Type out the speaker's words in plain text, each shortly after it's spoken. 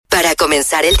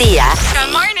comenzar el día.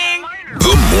 Good morning.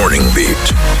 The Morning Beat.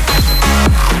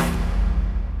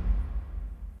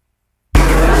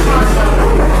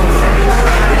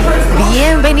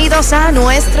 Bienvenidos a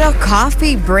nuestro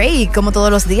Coffee Break. Como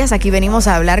todos los días, aquí venimos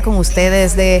a hablar con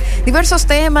ustedes de diversos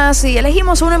temas y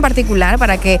elegimos uno en particular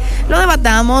para que lo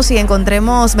debatamos y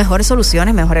encontremos mejores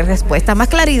soluciones, mejores respuestas, más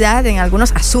claridad en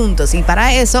algunos asuntos. Y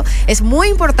para eso es muy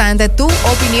importante tu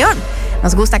opinión.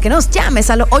 Nos gusta que nos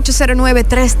llames al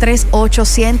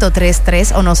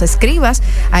 809-338-1033 o nos escribas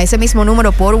a ese mismo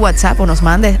número por WhatsApp o nos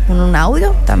mandes un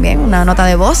audio también, una nota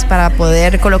de voz para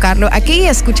poder colocarlo aquí y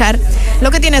escuchar lo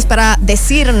que tienes para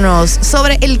decirnos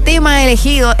sobre el tema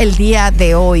elegido el día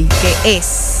de hoy, que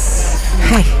es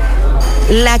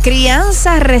la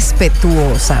crianza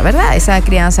respetuosa, ¿verdad? Esa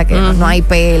crianza que no hay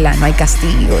pela, no hay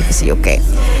castigo, qué sé yo qué.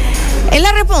 ¿Es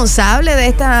la responsable de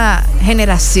esta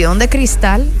generación de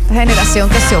cristal? Esta generación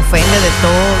que se ofende de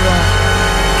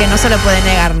todo, que no se le puede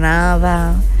negar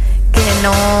nada, que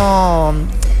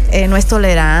no es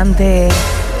tolerante.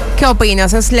 ¿Qué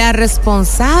opinas? ¿Es la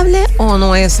responsable o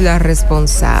no es la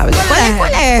responsable?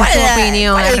 ¿Cuál es tu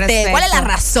opinión al respecto? ¿Cuál es la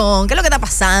razón? ¿Qué es lo que está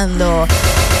pasando?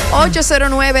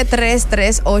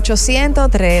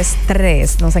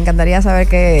 809-338-1033. Nos encantaría saber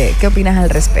qué opinas al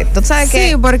respecto. ¿Sabes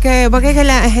qué? Sí, porque es que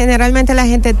generalmente la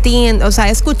gente tiende, o sea,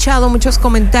 he escuchado muchos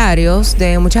comentarios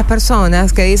de muchas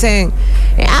personas que dicen,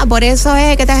 por eso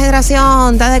es que esta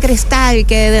generación está de cristal,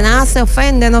 que de nada se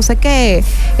ofende, no sé qué.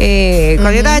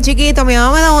 Cuando yo estaba chiquito, mi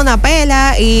mamá me daba una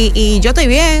pela y yo estoy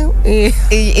bien. Y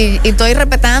estoy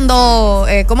respetando,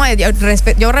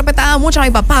 yo respetaba mucho a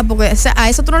mi papá, porque a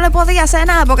eso tú no le podías hacer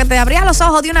nada, porque te abrías los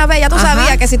ojos de una vez, ya tú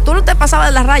sabías que si tú te pasabas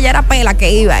de la raya era pela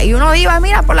que iba, y uno iba,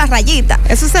 mira, por las rayitas.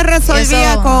 Eso se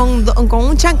resolvía con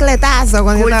un chancletazo.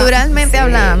 Culturalmente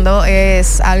hablando,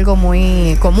 es algo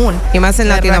muy común. Y más en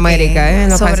Latinoamérica, en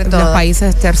los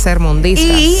países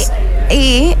tercermundistas.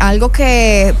 Y algo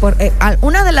que,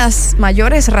 una de las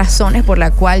mayores razones por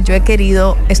la cual yo he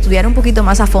querido estudiar un poquito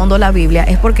más a fondo la Biblia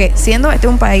es porque, siendo este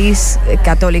un país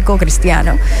católico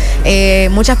cristiano,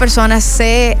 muchas personas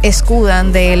se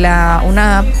escudan de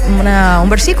un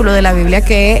versículo de la Biblia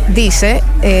que dice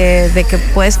de que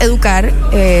puedes educar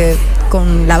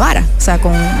con la vara, o sea,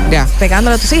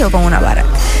 pegándole a tus hijos con una vara.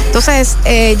 Entonces,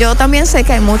 yo también sé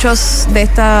que hay muchos de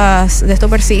estos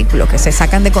versículos que se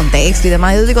sacan de contexto y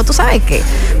demás. Yo digo, ¿tú sabes qué?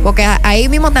 Porque ahí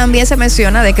mismo también se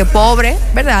menciona de que pobre,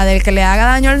 ¿verdad? Del que le haga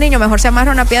daño al niño, mejor se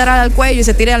amarra una piedra al cuello y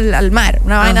se tire al mar,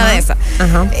 una vaina de esa.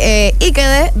 Y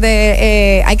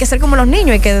que hay que ser como los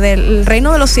niños y que del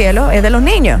reino de los cielos es de los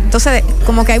niños. Entonces,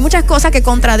 como que hay muchas cosas que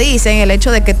contradicen el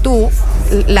hecho de que tú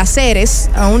laceres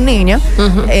a un niño,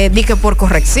 di que por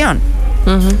corrección.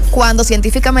 Cuando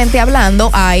científicamente hablando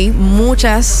hay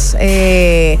muchas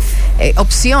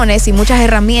opciones y muchas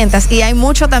herramientas, y hay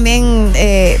mucho también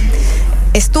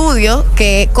estudio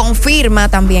que confirma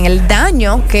también el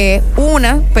daño que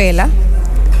una pela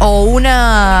o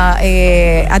una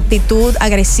actitud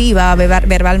agresiva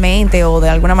verbalmente o de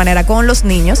alguna manera con los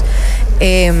niños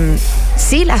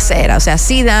sí lacera, o sea,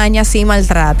 sí daña, sí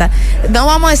maltrata. No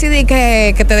vamos a decir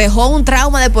que te dejó un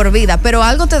trauma de por vida, pero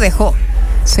algo te dejó.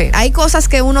 Sí. Hay cosas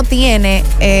que uno tiene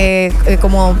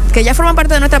como que ya forman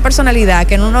parte de nuestra personalidad,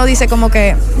 que uno dice como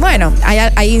que, bueno,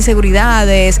 hay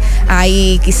inseguridades,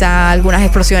 hay quizá algunas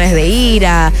explosiones de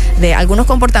ira, de algunos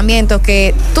comportamientos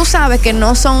que tú sabes que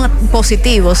no son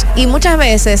positivos y muchas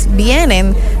veces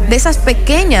vienen de esas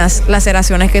pequeñas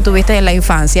laceraciones que tuviste en la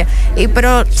infancia,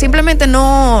 pero simplemente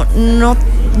no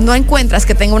encuentras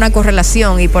que tenga una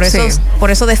correlación, y por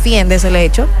eso defiendes el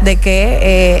hecho de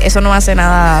que eso no hace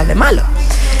nada de malo.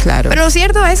 Claro. Pero lo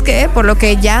cierto es que, por lo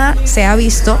que ya se ha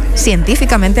visto,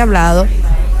 científicamente hablado,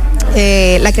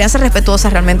 la crianza respetuosa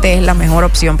realmente es la mejor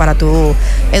opción para tú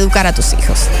educar a tus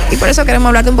hijos. Y por eso queremos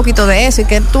hablarte un poquito de eso y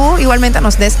que tú igualmente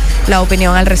nos des la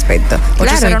opinión al respecto.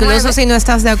 Claro, incluso si no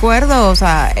estás de acuerdo, o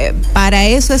sea, para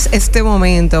eso es este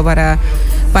momento, para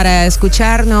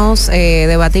escucharnos,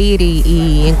 debatir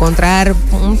y encontrar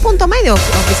un punto medio,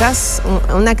 o quizás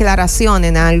una aclaración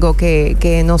en algo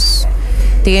que nos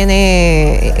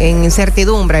tiene en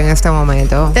incertidumbre en este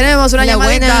momento. Tenemos una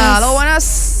llamadita. Hola,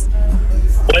 buenas.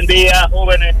 Buen día,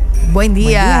 jóvenes. Buen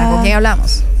día. ¿Con quién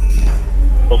hablamos?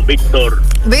 Con Víctor.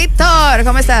 Víctor,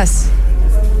 ¿cómo estás?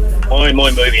 Muy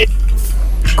bien.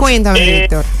 Cuéntame,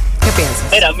 Víctor, ¿qué piensas?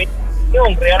 Mira, mi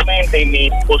opinión realmente y mi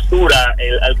postura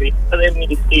al crianza de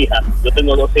mis hijas, yo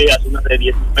tengo 2 hijas, una de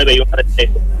 19 y otra de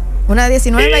 13. ¿Una de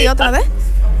 19 y otra de?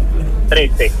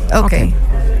 13. Ok.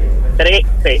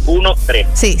 13, 1, 3.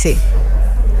 Sí.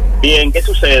 Bien, ¿qué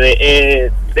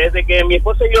sucede? Desde que mi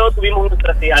esposa y yo tuvimos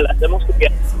nuestras hijas, las hacemos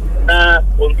que una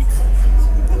condición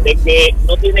de que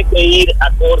no tiene que ir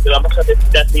acorde, vamos a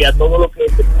decir así, a todo lo que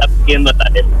se está pidiendo a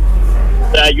tarea.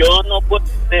 O sea, yo no puedo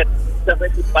tener, muchas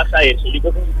veces pasa eso, yo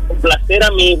puedo complacer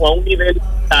a mi hijo a un nivel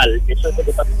tal, eso es lo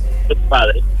que pasa con los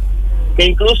padres, que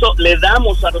incluso le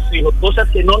damos a los hijos cosas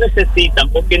que no necesitan,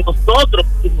 porque nosotros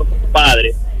mismos, los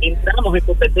padres, entramos en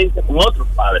competencia con otros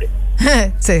padres.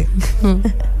 Sí.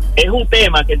 Es un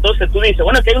tema que entonces tú dices,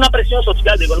 bueno, que hay una presión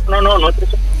social. Digo, no es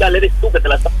presión social, eres tú que te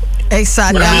la estás poniendo.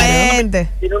 Exactamente.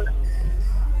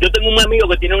 Yo tengo un amigo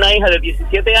que tiene una hija de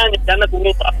 17 años que anda con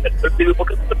un vapor. ¿Por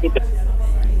qué tú permites?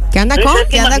 ¿Qué anda con?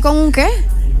 ¿Qué anda con un qué?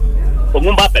 Con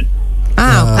un vapor.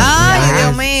 Ay,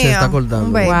 Dios mío. Se está cortando.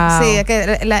 Wow. Sí, es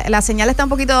que la señal está un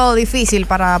poquito difícil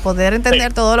para poder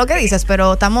entender todo lo que dices,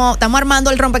 pero estamos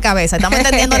armando el rompecabezas, estamos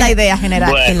entendiendo la idea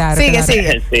general. Bueno,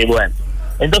 sigue. Sí, bueno.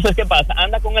 Entonces, ¿qué pasa?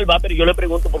 Anda con el vapor y yo le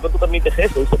pregunto, ¿por qué tú permites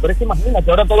eso? Dice, pero es que imagínate,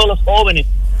 ahora todos los jóvenes,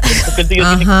 porque yo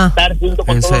tiene que estar junto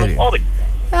con todos los jóvenes.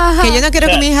 Ajá. Que yo no quiero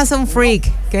que mi hija sea un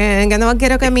freak, que no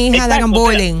quiero que mi hija le hagan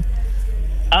bullying.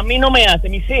 A mí no me hace,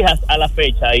 mis hijas a la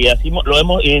fecha, y así lo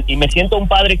hemos, y me siento un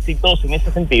padre exitoso en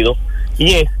ese sentido,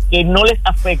 y es que no les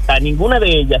afecta a ninguna de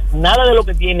ellas nada de lo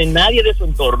que tiene nadie de su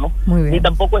entorno, ni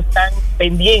tampoco están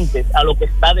pendientes a lo que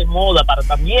está de moda para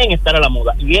también estar a la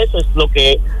moda, y eso es lo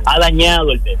que ha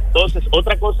dañado el tema. Entonces,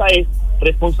 otra cosa es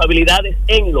responsabilidades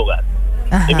en el hogar.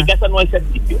 Ajá. En mi casa no hay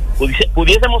servicio,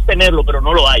 pudiésemos tenerlo, pero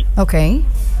no lo hay. Okay.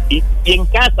 Y en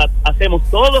casa hacemos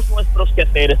todos nuestros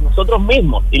quehaceres nosotros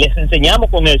mismos y les enseñamos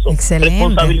con eso. Excelente.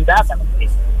 Responsabilidad a los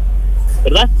niños,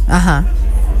 ¿verdad? Ajá.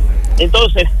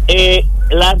 Entonces,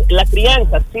 la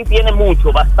crianza sí tiene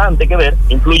bastante que ver,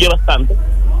 influye bastante,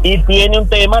 y tiene un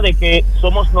tema de que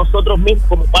somos nosotros mismos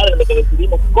como padres los que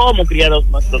decidimos cómo criar a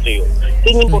nuestros hijos,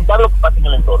 sin importar lo que pase en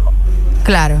el entorno.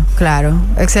 Claro.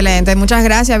 Excelente. Muchas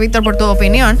gracias, Víctor, por tu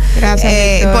opinión. Gracias,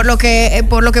 Víctor.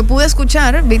 Por lo que pude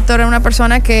escuchar, Víctor es una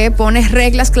persona que pone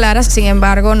reglas claras, sin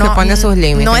embargo, no pone sus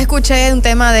límites. No escuché un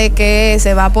tema de que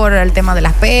se va por el tema de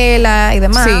las pelas y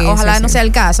demás. Sí, ojalá no sea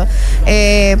el caso.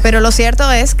 Pero lo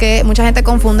cierto es que mucha gente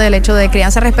confunde el hecho de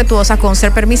crianza respetuosa con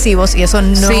ser permisivos, y eso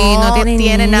no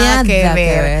tiene nada que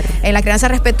ver. En la crianza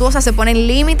respetuosa se ponen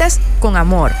límites con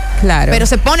amor. Claro. Pero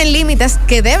se ponen límites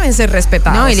que deben ser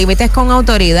respetados. No, y límites con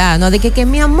autoridad, no de que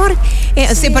mi amor,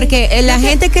 sí, porque la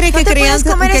gente cree que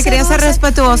crianza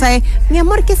respetuosa es, mi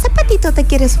amor, ¿qué zapatito te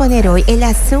quieres poner hoy? ¿El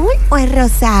azul o el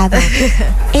rosado?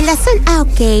 El azul,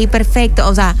 ok, perfecto.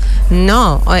 O sea,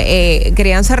 no,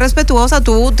 crianza respetuosa,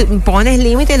 tú pones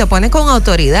límite y lo pones con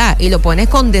autoridad y lo pones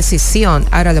con decisión,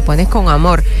 ahora lo pones con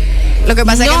amor. Lo que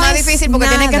pasa es que es más difícil porque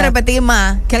tienes que repetir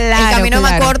más. Claro, el camino es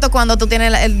más corto cuando tú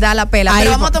da la pela.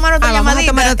 Pero vamos a tomar otra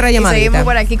llamadita. Y seguimos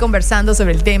por aquí conversando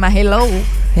sobre el tema. Hello.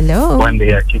 Buen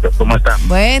día, chicos. ¿Cómo están?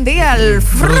 Buen día, el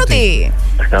Fruti.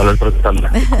 Acá habla el Fruti.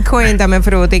 Cuéntame,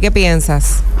 Fruti, ¿qué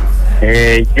piensas?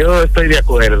 Yo estoy de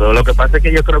acuerdo. Lo que pasa es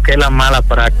que yo creo que es la mala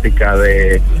práctica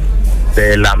de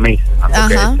la misma.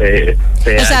 Ajá.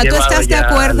 O sea, ¿tú estás de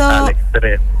acuerdo? Al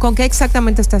 ¿Con qué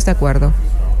exactamente estás de acuerdo?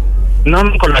 No,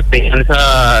 con la crianza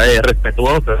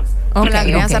respetuosa. Con la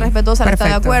crianza respetuosa no está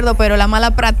de acuerdo, pero la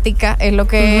mala práctica es lo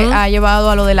que ha llevado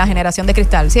a lo de la generación de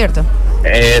cristal, ¿cierto?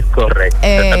 Es correcto.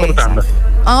 ¿Te está cortando?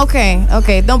 Ok.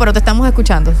 No, pero te estamos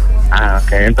escuchando.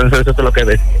 Ok. Entonces eso es lo que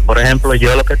decía. Por ejemplo,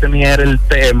 yo lo que tenía era el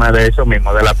tema de eso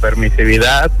mismo, de la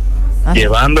permisividad,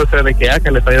 llevándose de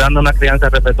que le estoy dando una crianza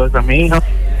respetuosa a mi hijo,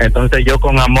 entonces yo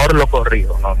con amor lo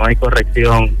corrijo. No hay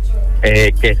corrección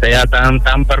que sea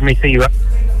tan permisiva,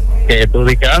 que tú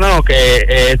digas,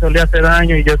 que eso le hace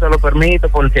daño y yo se lo permito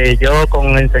porque yo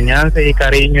con enseñanza y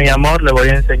cariño y amor le voy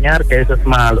a enseñar que eso es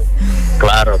malo.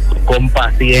 Claro, con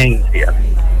paciencia.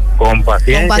 Con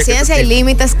paciencia y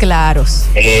límites claros.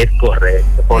 Es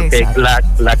correcto, porque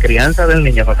la crianza del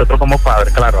niño, nosotros como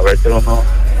padres, claro, a veces uno...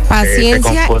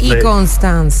 Paciencia y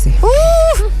constancia.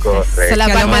 Correcto. Es la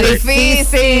parte más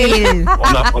difícil.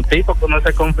 Un tipo que uno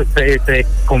se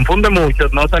confunde mucho,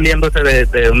 no saliéndose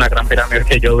de una gran pirámide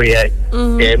que yo vi ahí,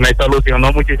 que me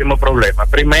solucionó muchísimos problemas.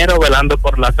 Primero, velando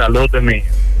por la salud de mi hijo.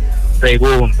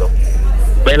 Segundo,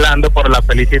 velando por la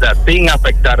felicidad sin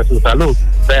afectar su salud.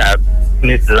 O sea,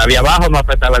 la de abajo no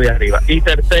afecta a la de arriba. Y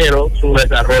tercero, su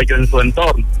desarrollo en su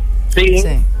entorno.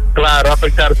 Claro,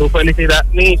 afectar su felicidad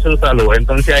ni su salud.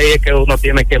 Entonces ahí es que uno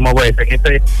tiene que moverse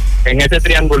en ese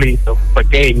triangulito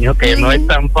pequeño que no es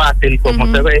tan fácil como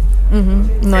se ve.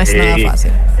 No es nada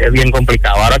fácil. Es bien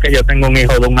complicado. Ahora que yo tengo un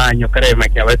hijo de 1 año, créeme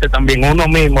que a veces también uno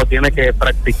mismo tiene que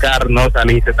practicar, no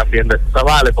salirse también de sus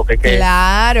cabales, porque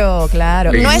Claro.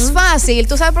 No es fácil.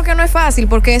 ¿Tú sabes por qué no es fácil?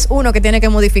 Porque es uno que tiene que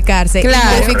modificarse.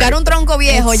 Claro. Modificar un tronco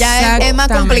viejo ya es más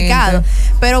complicado.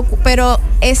 Pero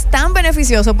es tan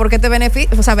beneficioso porque te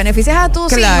beneficias a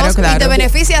tus hijos y te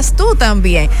beneficias tú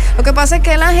también. Lo que pasa es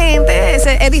que la gente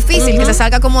es difícil que se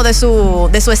salga como de su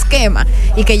esquema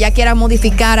y que ya quiera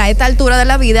modificar a esta altura de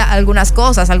la vida algunas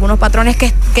cosas, algunos patrones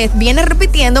que viene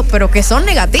repitiendo, pero que son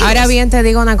negativos. Ahora bien, te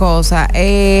digo una cosa.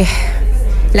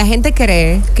 La gente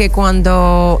cree que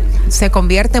cuando se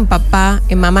convierte en papá,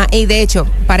 en mamá, y de hecho,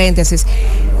 paréntesis,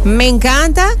 me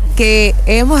encanta que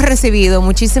hemos recibido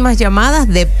muchísimas llamadas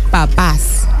de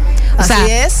papás. O sea,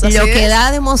 lo que da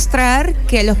a demostrar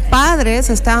que los padres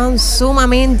están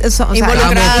sumamente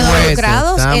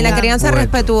involucrados en la crianza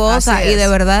respetuosa y de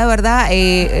verdad,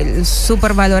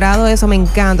 súper valorado eso, me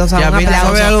encanta. O sea, un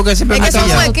aplauso. Algo que siempre es que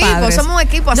somos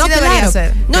equipo, así debería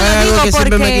ser. No, digo que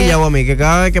siempre me quillaba a mí, que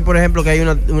cada vez que, por ejemplo, que hay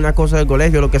una cosa del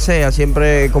colegio, lo que sea,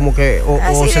 siempre como que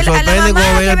o se sorprende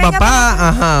cuando ve el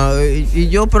papá, y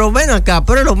yo, pero ven acá,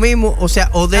 pero es lo mismo, o sea,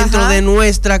 o dentro de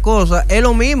nuestra cosa, es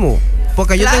lo mismo.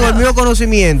 Porque yo tengo el mismo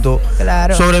conocimiento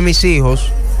sobre mis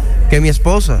hijos que mi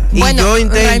esposa. Bueno, y yo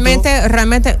intento...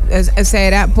 realmente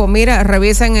será, pues mira,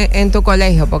 revisen en tu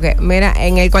colegio, porque mira,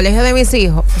 en el colegio de mis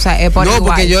hijos, o sea, es por igual. No,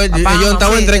 porque yo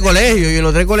estaba en 3 colegios y en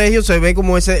los 3 colegios se ve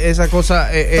como esa cosa...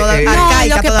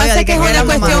 no, lo que pasa es que es una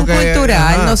cuestión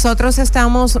cultural. Nosotros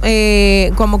estamos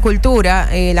como cultura,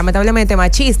 lamentablemente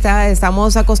machista,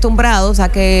 estamos acostumbrados a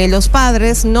que los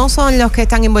padres no son los que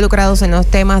están involucrados en los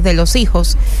temas de los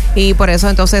hijos y por eso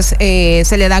entonces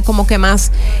se le da como que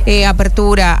más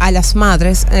apertura a las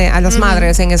madres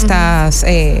en estas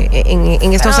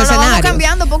en estos escenarios. Vamos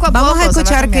cambiando poco a poco. Vamos a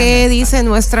escuchar qué dice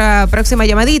nuestra próxima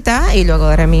llamadita y luego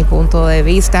daré mi punto de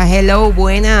vista. Hello,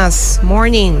 buenas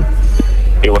morning.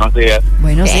 Y buenos días.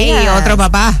 Buenos días. Otro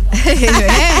papá.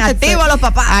 Activos los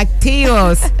papás.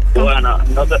 Activos. Bueno,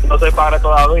 no soy padre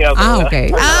todavía. Ok,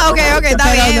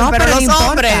 está bien, pero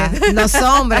los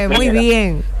hombres, muy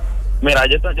bien. Mira,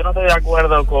 yo no estoy de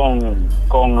acuerdo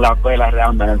con la escuela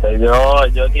realmente.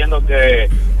 Yo entiendo que,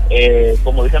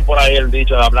 como dicen por ahí el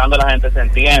dicho, hablando la gente se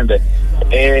entiende.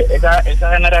 Esa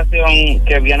generación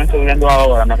que viene subiendo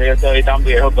ahora, no sé si yo soy tan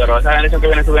viejo, pero esa generación que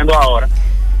viene subiendo ahora,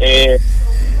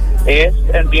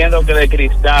 entiendo que de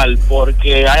cristal,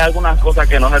 porque hay algunas cosas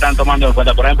que no se están tomando en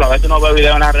cuenta. Por ejemplo, a veces uno ve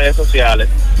videos en las redes sociales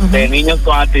de niños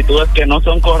con actitudes que no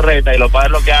son correctas y los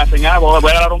padres lo que hacen, voy a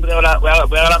grabar un video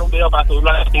para subirlo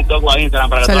a TikTok o a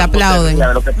Instagram para que se le aplauden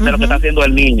de lo que está haciendo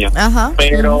el niño.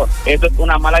 Pero esto es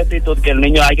una mala actitud que el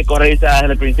niño hay que corregirse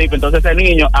desde el principio. Entonces el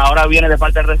niño ahora viene de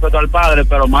falta de respeto al padre,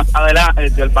 pero más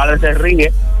adelante el padre se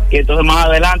ríe y entonces más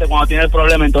adelante cuando tiene el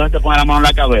problema entonces se pone la mano en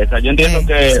la cabeza. Yo entiendo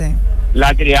que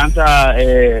la crianza,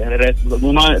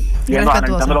 uno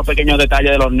analizando los pequeños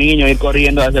detalles de los niños, ir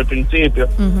corriendo desde el principio.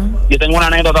 Yo tengo una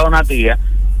anécdota de una tía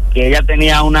que ella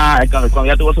tenía cuando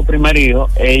ella tuvo su primer hijo,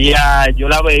 yo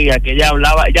la veía que ella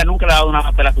hablaba, ella nunca le daba una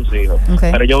papel a sus hijos,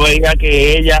 pero yo veía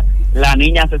que la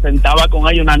niña se sentaba con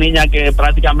ella, una niña que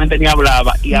prácticamente ni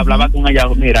hablaba, y hablaba con ella,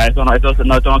 mira, esto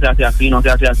no se hace así, no se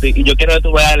hace así, y yo quiero que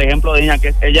tú veas el ejemplo de niña que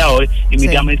es ella hoy, y mi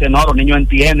tía me dice, no, los niños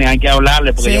entienden, hay que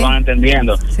hablarle, porque ellos van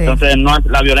entendiendo, entonces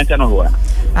la violencia no es buena.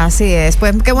 Así es,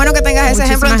 pues qué bueno que tengas ese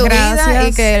ejemplo en tu vida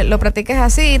y que lo practiques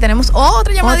así. Tenemos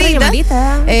otra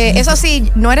llamadita. Eso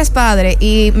sí, no eres padre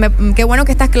y qué bueno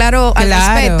que estás claro al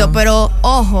respecto, pero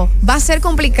ojo, va a ser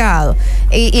complicado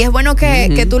y es bueno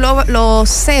que tú lo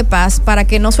sepas para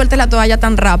que no sueltes la toalla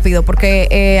tan rápido,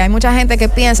 porque hay mucha gente que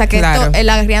piensa que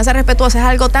la crianza respetuosa es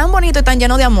algo tan bonito y tan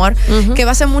lleno de amor que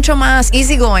va a ser mucho más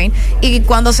easy going, y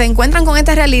cuando se encuentran con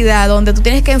esta realidad donde tú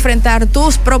tienes que enfrentar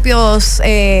tus propios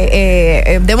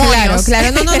demonios. Claro,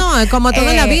 no, como todo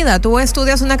en la vida, tú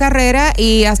estudias una carrera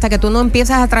y hasta que tú no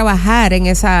empiezas a trabajar en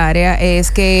esa área es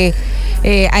que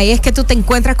ahí es que tú te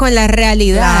encuentras con la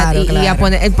realidad y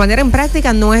el poner en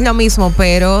práctica no es lo mismo,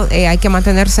 pero hay que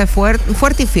mantenerse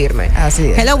fuerte y firme. Así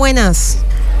es. Hello, buenas.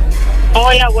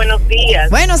 Hola, buenos días.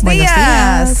 Buenos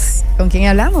días. ¿Con quién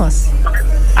hablamos?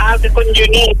 Con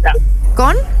Junisa.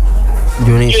 ¿Con?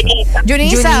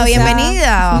 Junisa,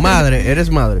 bienvenida. Madre, eres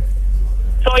madre.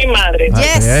 Soy madre.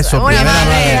 Yes. Eso, Hola,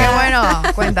 madre. madre. Qué bueno.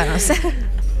 Cuéntanos.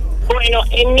 Bueno,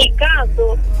 en mi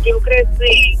caso, yo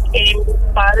crecí en mis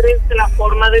padres, la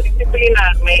forma de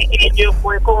disciplinarme, ellos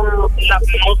fue con la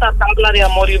famosa tabla de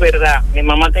amor y verdad. Mi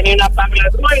mamá tenía una tabla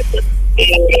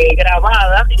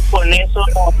grabada y con eso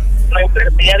no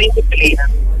ejercía disciplina.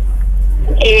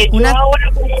 Yo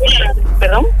ahora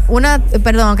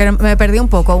perdón, que me perdí un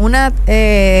poco. Una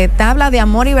tabla de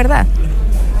amor y verdad.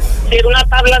 Era una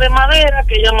tabla de madera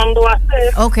que ella mandó a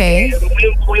hacer,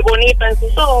 muy bonita en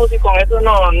sus ojos, y con eso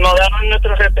nos daban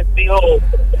nuestros respectivos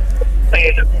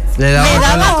pelos. Le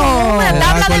daba con una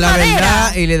tabla de la madera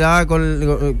verdad y le daba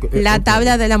con la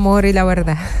tabla del amor y la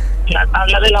verdad. la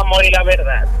tabla del amor y la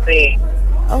verdad. Sí.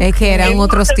 Okay. Es que eran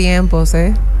otros tiempos,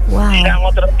 ¿eh? Wow. Eran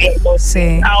otros tiempos.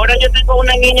 Sí. Ahora yo tengo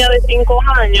una niña de 5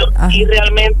 años. Ajá. Y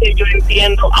realmente yo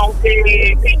entiendo,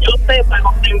 aunque yo sepa,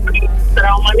 no tengo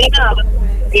trauma ni nada,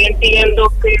 y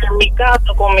entiendo que en mi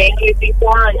caso, con mi hija de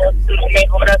 5 años, lo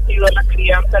mejor ha sido la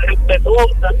crianza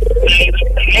respetuosa, le ha ido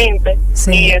excelente,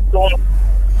 sí. Y es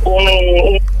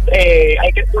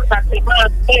hay que esforzarse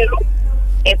más, pero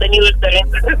he tenido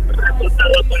excelentes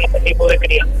resultados con este tipo de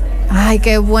crianza. Ay,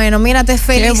 qué bueno. Mira, te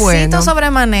felicito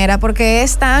sobremanera, porque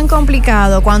es tan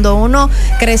complicado cuando uno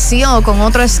creció con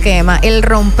otro esquema, el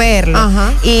romperlo.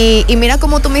 Y mira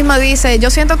como tú misma dices, yo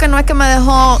siento que no es que me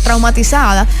dejó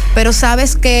traumatizada, pero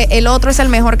sabes que el otro es el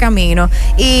mejor camino.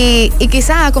 Y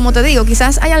quizás, como te digo,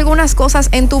 quizás hay algunas cosas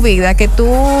en tu vida que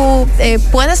tú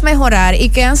puedes mejorar y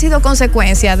que han sido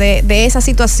consecuencia de esa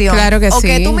situación. Claro que o sí.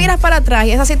 que tú miras para atrás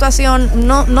y esa situación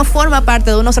no forma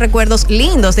parte de unos recuerdos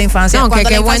lindos de infancia. No, que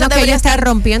qué bueno que ella está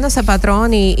rompiendo ese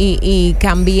patrón y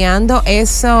cambiando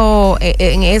eso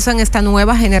en esta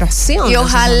nueva generación. Y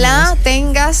ojalá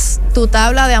tengas tu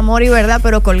tabla de amor y verdad,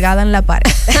 pero colgada en la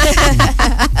pared.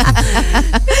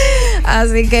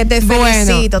 Así que te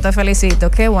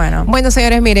felicito, qué bueno. Bueno,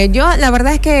 señores, mire, yo la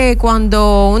verdad es que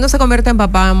cuando uno se convierte en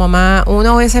papá, mamá,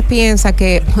 uno a veces piensa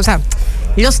que, o sea,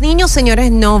 los niños, señores,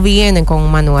 no vienen con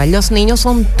un manual. Los niños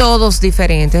son todos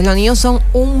diferentes. Los niños son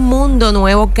un mundo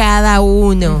nuevo cada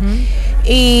uno.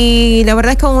 Y la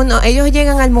verdad es que ellos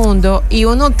llegan al mundo y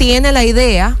uno tiene la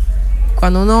idea,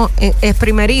 cuando uno es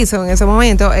primerizo en ese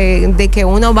momento, de que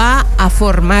uno va a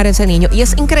formar ese niño. Y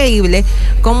es increíble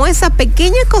cómo esa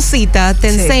pequeña cosita te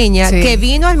enseña que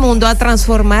vino al mundo a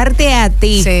transformarte a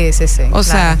ti. Sí. O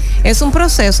sea, es un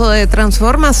proceso de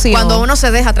transformación. Cuando uno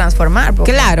se deja transformar.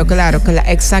 Claro,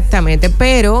 exactamente.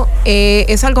 Pero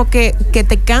es algo que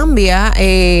te cambia.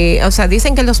 O sea,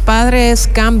 dicen que los padres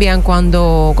cambian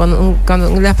cuando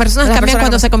las personas cambian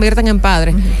cuando se convierten en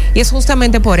padres. Y es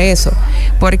justamente por eso.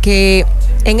 Porque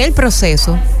en el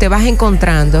proceso te vas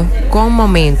encontrando con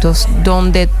momentos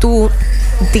donde tú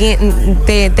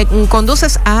te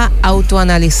conduces a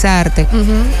autoanalizarte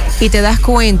y te das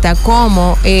cuenta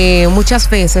cómo muchas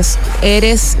veces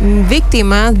eres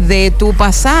víctima de tu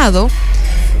pasado,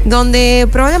 donde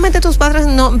probablemente tus padres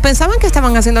no pensaban que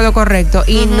estaban haciendo lo correcto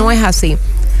y no es así.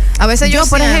 A veces yo,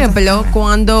 por ejemplo,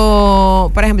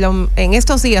 en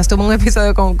estos días tuve un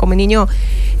episodio con mi niño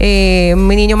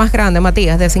más grande,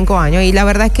 Matías, de 5 años, y la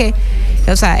verdad es que,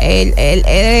 o sea, él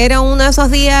era uno de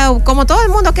esos días, como todo el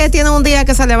mundo que tiene un día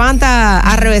que se levanta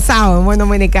arrevesado en buen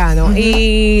dominicano,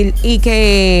 y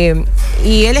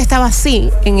él estaba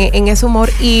así, en ese humor,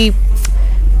 y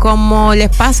como les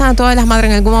pasa a todas las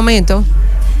madres en algún momento,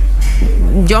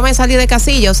 yo me salí de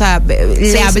casilla, o sea,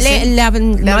 le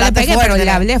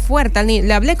hablé fuerte al niño,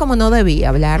 le hablé como no debía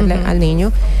hablarle al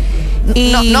niño.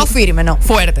 Y no firme, no,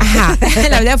 fuerte. Ajá,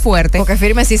 le hablé fuerte. Porque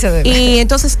firme sí se debe. Y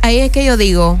entonces ahí es que yo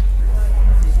digo,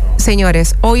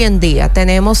 señores, hoy en día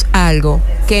tenemos algo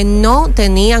que no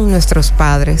tenían nuestros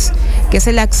padres, que es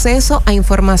el acceso a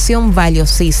información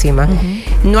valiosísima.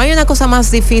 No hay una cosa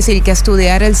más difícil que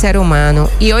estudiar el ser humano.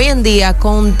 Y hoy en día,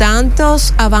 con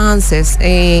tantos avances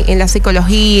en la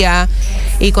psicología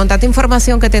y con tanta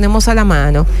información que tenemos a la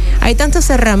mano, hay tantas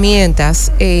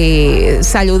herramientas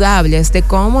saludables de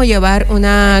cómo llevar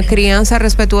una crianza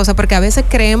respetuosa, porque a veces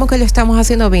creemos que lo estamos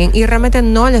haciendo bien y realmente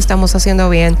no lo estamos haciendo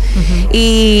bien.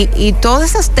 Y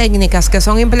todas esas técnicas que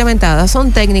son implementadas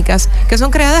son técnicas que son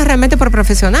creadas realmente por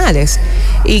profesionales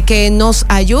y que nos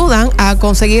ayudan a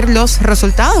conseguir los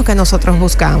resultados que nosotros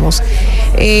buscamos.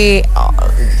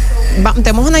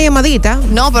 Tenemos una llamadita.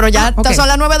 No, pero ya son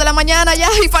las 9 de la mañana ya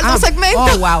y falta un segmento.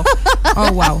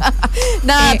 Oh, wow.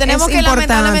 Nada, tenemos que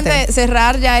lamentablemente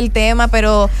cerrar ya el tema,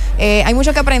 pero hay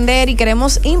mucho que aprender y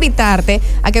queremos invitarte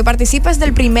a que participes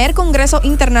del primer Congreso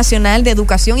Internacional de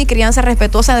Educación y Crianza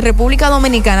Respetuosa de República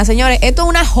Dominicana. Señores, esto es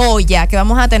una joya que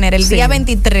vamos a tener el día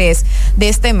 23 de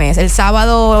este mes, el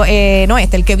sábado,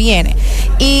 el que viene.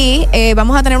 Y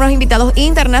vamos a tener unos invitados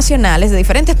internacionales de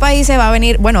diferentes países. Va a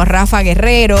venir, Rafa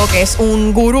Guerrero, que es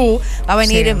un gurú. Va a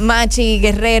venir Machi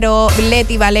Guerrero,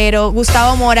 Leti Valero,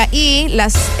 Gustavo Mora y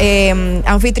las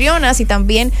anfitrionas y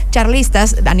también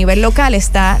charlistas a nivel local.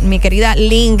 Está mi querida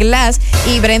Lynn Glass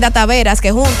y Brenda Taveras,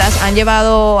 que juntas han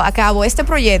llevado a cabo este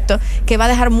proyecto que va a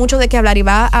dejar mucho de qué hablar y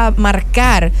va a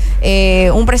marcar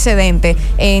un precedente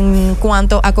en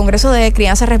cuanto a Congreso de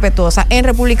Crianza Respetuosa en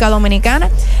República Dominicana.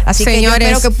 Así que yo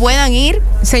espero que puedan ir.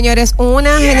 Señores,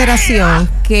 una generación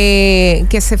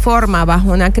que se forma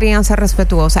bajo una crianza crianza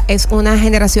respetuosa, es una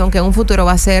generación que en un futuro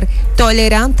va a ser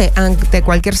tolerante ante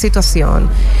cualquier situación.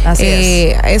 Así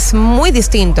es muy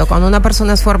distinto cuando una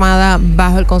persona es formada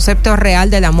bajo el concepto real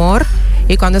del amor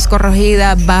y cuando es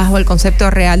corregida bajo el concepto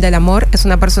real del amor. Es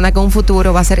una persona que en un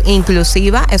futuro va a ser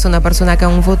inclusiva, es una persona que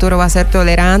en un futuro va a ser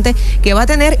tolerante, que va a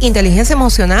tener inteligencia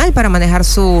emocional para manejar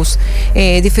sus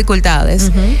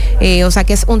dificultades. O sea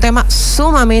que es un tema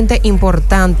sumamente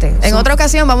importante. En otra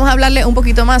ocasión vamos a hablarle un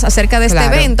poquito más acerca de este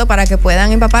evento para que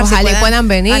puedan empaparse, ojalá puedan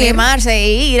venir, animarse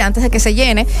e ir antes de que se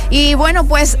llene. Y bueno,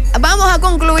 pues vamos a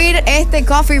concluir este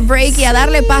coffee break y a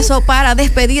darle paso para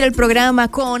despedir el programa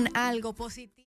con algo positivo.